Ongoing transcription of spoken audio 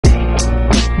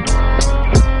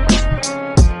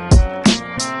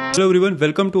Hello everyone,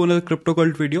 welcome to another crypto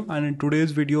cult video, and in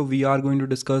today's video we are going to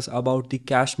discuss about the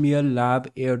Cashmere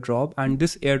Lab airdrop. And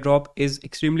this airdrop is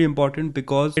extremely important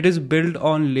because it is built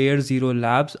on Layer3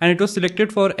 Labs and it was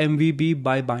selected for MVB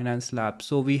by Binance Labs.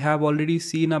 So we have already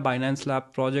seen a Binance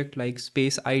Lab project like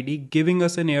Space ID giving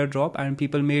us an airdrop and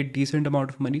people made decent amount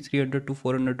of money, $300 to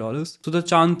 $400. So the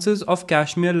chances of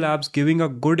Cashmere Labs giving a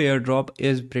good airdrop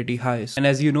is pretty high. And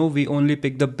as you know, we only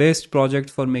pick the best project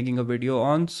for making a video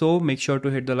on, so make sure to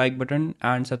hit the like button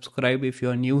and subscribe if you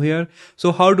are new here.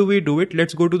 So how do we do it?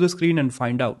 Let's go to the screen and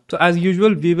find out. So as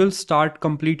usual, we will start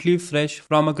completely fresh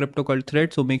from a crypto cult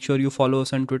thread, so make sure you follow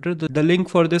us on Twitter. The link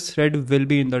for this thread will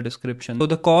be in the description. So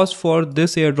the cost for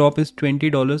this airdrop is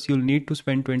 $20. You'll need to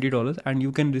spend $20 and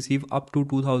you can receive up to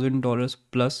 $2,000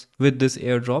 plus with this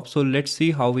airdrop. So let's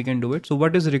see how we can do it. So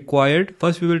what is required?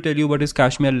 First we will tell you what is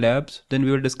Cashmere Labs, then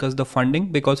we will discuss the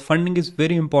funding because funding is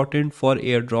very important for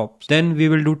airdrops. Then we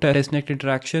will do testnet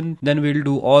interaction, then we'll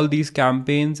do all these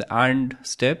campaigns and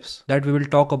steps that we will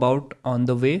talk about on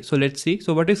the way. So let's see.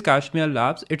 So what is Cashmere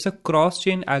Labs? It's a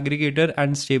cross-chain aggregator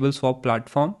and stable swap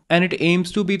platform, and it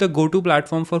aims to be the go-to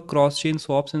platform for cross-chain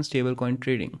swaps and stablecoin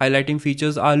trading. Highlighting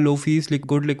features are low fees,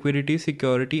 good liquidity,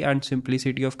 security and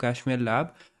simplicity of Cashmere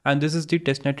Lab. And this is the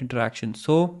testnet interaction.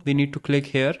 So we need to click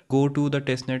here, go to the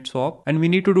testnet swap, and we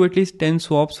need to do at least 10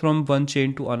 swaps from one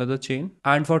chain to another chain.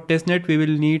 And for testnet, we will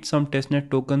need some testnet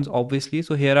tokens, obviously.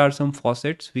 So here are some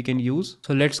faucets we can use.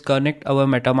 So let's connect our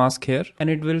metamask here,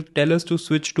 and it will tell us to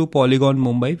switch to Polygon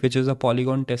Mumbai, which is a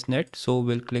Polygon testnet. So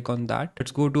we'll click on that.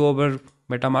 Let's go to our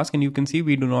metamask, and you can see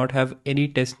we do not have any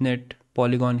testnet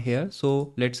Polygon here.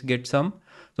 So let's get some.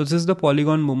 So this is the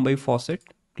Polygon Mumbai faucet.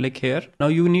 Click here. Now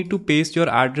you need to paste your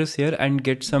address here and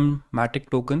get some Matic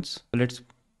tokens. So let's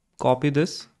copy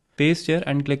this, paste here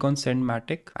and click on send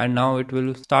Matic, and now it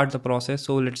will start the process.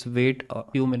 So let's wait a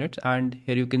few minutes, and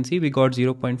here you can see we got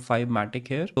 0.5 Matic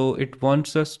here. So it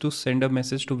wants us to send a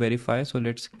message to verify. So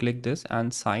let's click this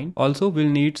and sign. Also we'll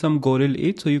need some Goril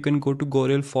ETH, so you can go to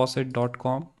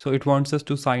gorilfaucet.com. So it wants us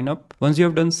to sign up. Once you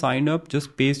have done sign up,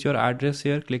 just paste your address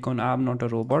here, click on I'm not a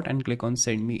robot and click on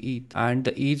send me ETH, and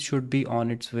the ETH should be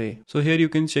on its way. So here you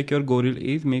can check your Goril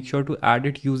ETH. Make sure to add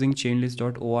it using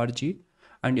chainlist.org.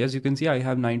 And as you can see, I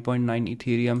have 9.9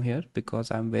 Ethereum here because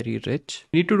I'm very rich.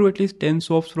 You need to do at least 10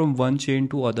 swaps from one chain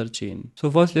to other chain. So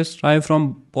first let's try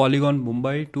from Polygon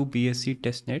Mumbai to BSC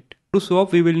testnet. To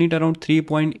swap, we will need around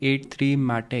 3.83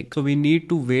 Matic. So we need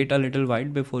to wait a little while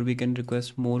before we can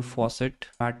request more faucet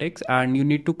Matics, and you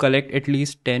need to collect at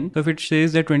least 10. So if it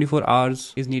says that 24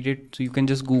 hours is needed, so you can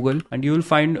just Google and you will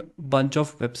find a bunch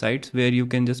of websites where you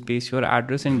can just paste your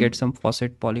address and get some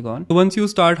faucet Polygon. So once you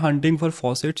start hunting for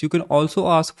faucets, you can also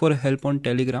ask for help on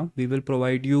Telegram. We will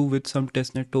provide you with some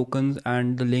testnet tokens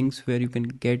and the links where you can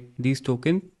get these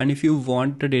tokens. And if you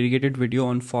want a dedicated video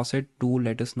on faucet, do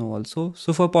let us know also.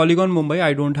 So for Polygon Mumbai,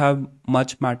 I don't have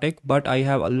much Matic, but I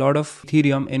have a lot of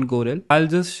Ethereum in Goril. I'll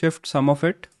just shift some of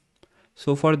it.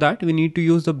 So for that, we need to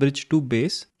use the bridge to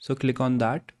base. So click on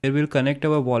that. It will connect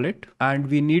our wallet, and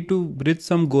we need to bridge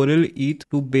some Goril ETH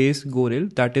to base Goril,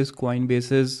 that is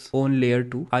Coinbase's own layer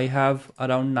 2. I have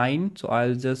around 9, so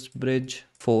I'll just bridge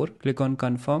 4. Click on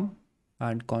confirm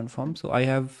and confirm. So I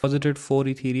have deposited 4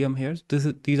 Ethereum here.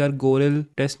 These are Goril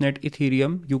testnet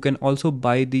Ethereum. You can also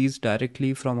buy these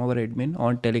directly from our admin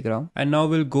on Telegram. And now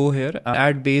we'll go here and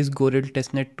add base Goril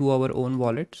testnet to our own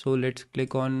wallet. So let's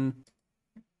click on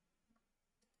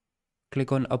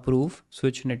approve,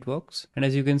 switch networks, and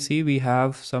as you can see we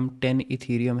have some 10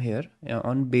 Ethereum here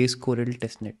on base Goril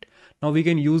testnet. Now we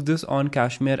can use this on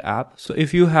Cashmere app. So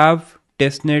if you have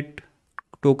testnet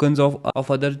tokens of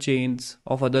other chains,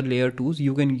 of other layer 2s,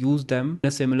 you can use them in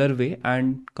a similar way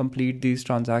and complete these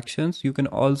transactions. You can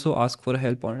also ask for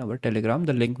help on our Telegram.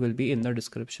 The link will be in the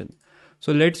description.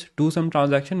 So let's do some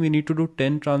transaction. We need to do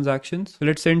 10 transactions. So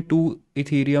let's send 2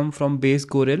 Ethereum from base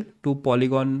Goril to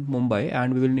Polygon Mumbai,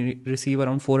 and we will receive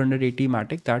around 480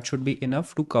 Matic. That should be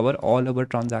enough to cover all our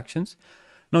transactions.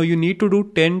 Now you need to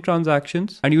do 10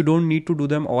 transactions and you don't need to do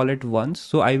them all at once.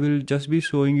 So I will just be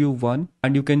showing you one,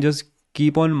 and you can just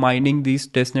keep on mining these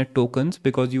testnet tokens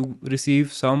because you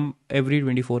receive some every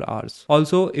 24 hours.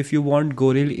 Also, if you want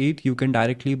Goril ETH, you can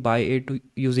directly buy it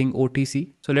using OTC.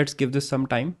 So let's give this some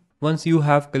time. Once you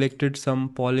have collected some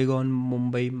Polygon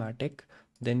Mumbai Matic,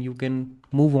 then you can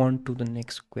move on to the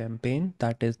next campaign,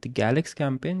 that is the Galaxe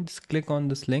campaign. Just click on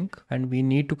this link, and we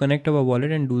need to connect our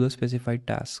wallet and do the specified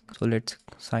task. So let's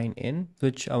sign in,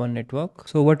 switch our network.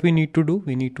 So what we need to do,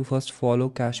 we need to first follow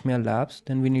Cashmere Labs,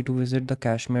 then we need to visit the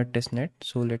Cashmere testnet.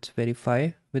 So let's verify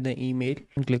with the email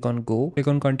and click on go, click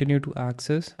on continue to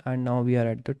access, and now we are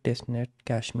at the testnet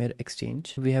Cashmere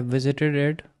exchange. We have visited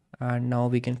it and now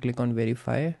we can click on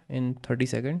verify in 30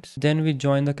 seconds. Then we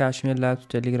join the Cashmere Labs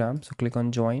Telegram. So click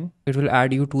on join. It will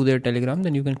add you to their Telegram.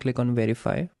 Then you can click on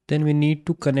verify. Then we need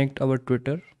to connect our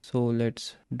Twitter. So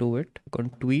let's do it. Click on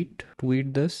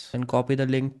tweet this and copy the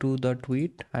link to the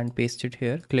tweet and paste it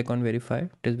here. Click on verify.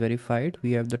 It is verified.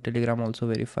 We have the Telegram also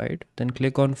verified. Then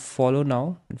click on follow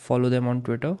now and follow them on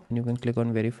Twitter. And you can click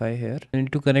on verify here. We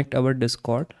need to connect our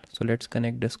Discord. So let's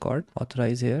connect Discord,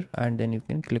 authorize here, and then you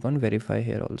can click on verify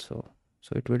here also.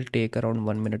 So it will take around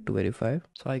 1 minute to verify.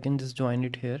 So I can just join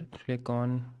it here. Click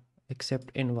on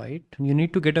accept invite. You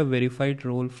need to get a verified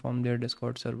role from their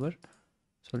Discord server.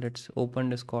 So let's open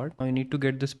Discord. Now you need to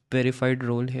get this verified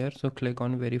role here. So click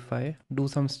on verify, do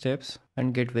some steps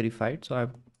and get verified. So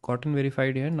I've gotten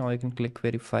verified here. Now I can click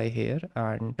verify here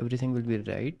and everything will be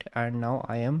right. And now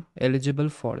I am eligible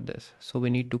for this. So we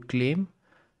need to claim.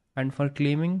 And for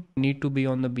claiming, need to be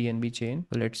on the BNB chain.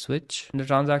 So let's switch. The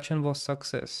transaction was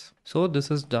success. So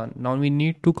this is done. Now we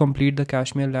need to complete the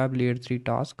Cashmere Lab Layer 3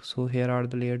 task. So here are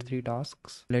the Layer 3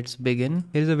 tasks. Let's begin.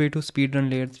 Here is a way to speedrun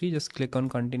Layer 3. Just click on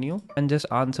continue and just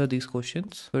answer these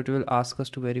questions. So it will ask us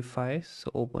to verify.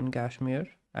 So open Cashmere.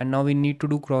 And now we need to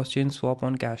do cross-chain swap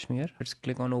on Cashmere. Let's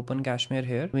click on open Cashmere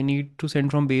here. We need to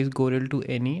send from base Goril to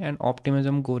any and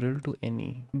optimism Goril to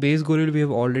any. Base Goril we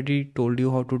have already told you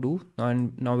how to do,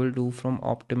 and now we'll do from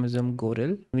optimism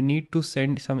Goril. We need to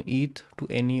send some ETH to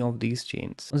any of these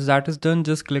chains. Once that is done,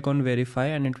 just click on verify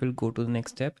and it will go to the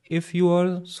next step. If you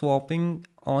are swapping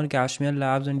on Cashmere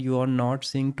Labs and you are not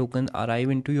seeing tokens arrive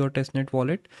into your testnet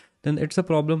wallet, then it's a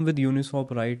problem with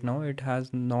Uniswap right now. It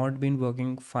has not been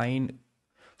working fine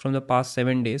from the past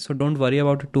 7 days. So don't worry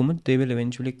about it too much. They will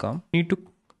eventually come. Need to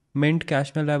mint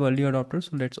Cashmere Lab early adopters.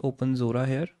 So let's open Zora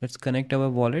here. Let's connect our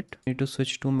wallet. Need to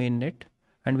switch to mainnet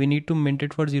and we need to mint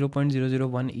it for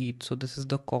 0.001 ETH. So this is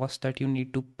the cost that you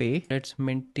need to pay. Let's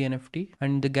mint the NFT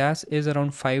and the gas is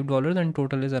around $5 and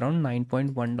total is around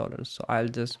 $9.1. So I'll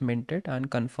just mint it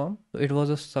and confirm. So it was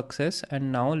a success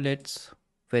and now let's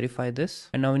verify this.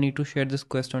 And now we need to share this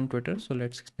quest on Twitter. So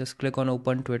let's just click on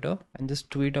open Twitter and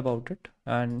just tweet about it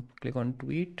and click on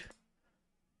tweet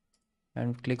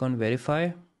and click on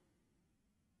verify.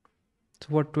 So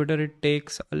for Twitter, it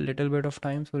takes a little bit of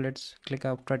time. So let's click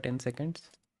after 10 seconds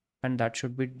and that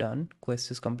should be done. Quest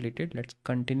is completed. Let's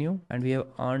continue and we have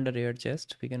earned a rare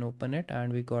chest. We can open it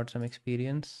and we got some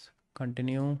experience.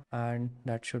 Continue and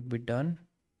that should be done.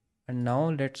 And now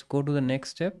let's go to the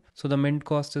next step. So the mint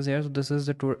cost is here. So this is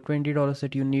the $20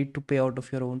 that you need to pay out of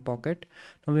your own pocket.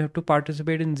 Now we have to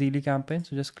participate in Zealy campaign.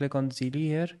 So just click on Zealy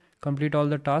here, complete all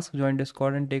the tasks, join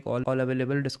Discord and take all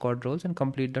available Discord roles and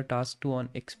complete the task to earn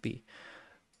XP.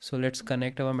 So let's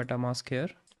connect our metamask here,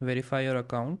 verify your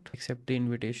account, accept the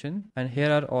invitation, and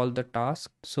here are all the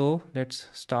tasks. So let's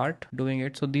start doing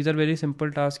it. So these are very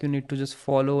simple tasks. You need to just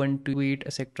follow and tweet,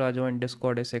 etc., join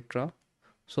Discord, etc.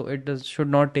 So it should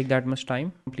not take that much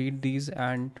time. Complete these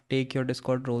and take your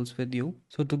Discord roles with you.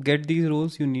 So to get these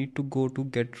roles, you need to go to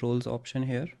get roles option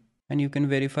here. And you can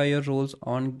verify your roles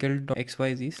on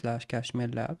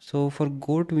guild.xyz/Cashmere Labs. So for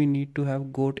GOAT, we need to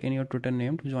have GOAT in your Twitter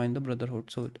name to join the brotherhood.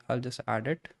 So I'll just add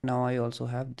it. Now I also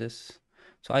have this.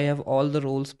 So I have all the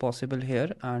roles possible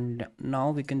here and now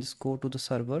we can just go to the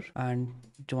server and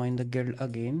join the guild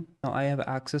again. Now I have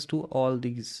access to all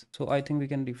these. So I think we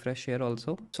can refresh here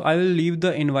also. So I will leave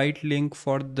the invite link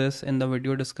for this in the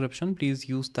video description. Please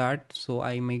use that so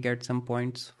I may get some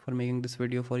points for making this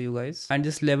video for you guys. And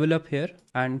just level up here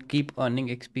and keep earning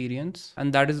experience.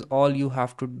 And that is all you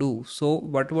have to do. So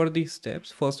what were these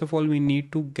steps? First of all, we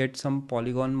need to get some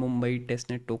Polygon Mumbai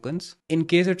testnet tokens. In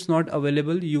case it's not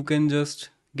available, you can just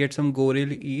get some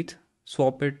Goril ETH,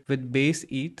 swap it with base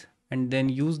ETH, and then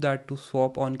use that to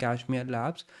swap on Cashmere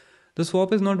Labs. The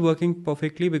swap is not working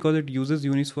perfectly because it uses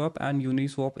Uniswap and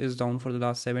Uniswap is down for the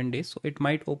last 7 days. So it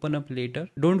might open up later.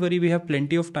 Don't worry, we have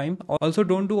plenty of time. Also,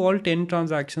 don't do all 10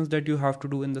 transactions that you have to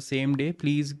do in the same day.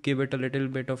 Please give it a little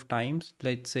bit of time.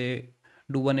 Let's say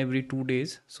do one every 2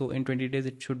 days. So in 20 days,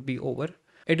 it should be over.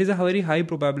 It is a very high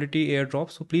probability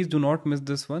airdrop, so please do not miss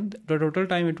this one. The total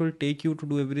time it will take you to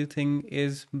do everything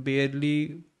is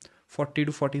barely 40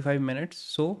 to 45 minutes.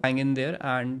 So hang in there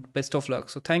and best of luck.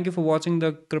 So thank you for watching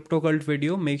the Crypto Cult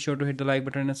video. Make sure to hit the like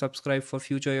button and subscribe for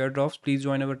future airdrops. Please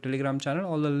join our Telegram channel.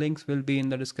 All the links will be in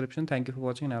the description. Thank you for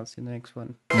watching and I'll see you in the next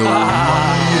one.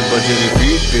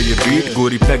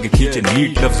 गोरी peg खींचे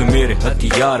NEET लफ्ज मेरे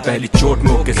हथियार पहली चोट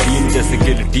मुंह के scene जैसे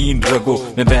गिल्टीन रगो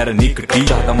मैं बहर निकटी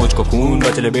चाहता मुझको खून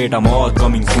बचले बेटा मौत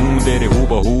कमिंग सून तेरे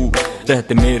हूबहू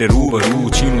रहते मेरे रूबरू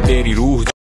छीनू तेरी रूह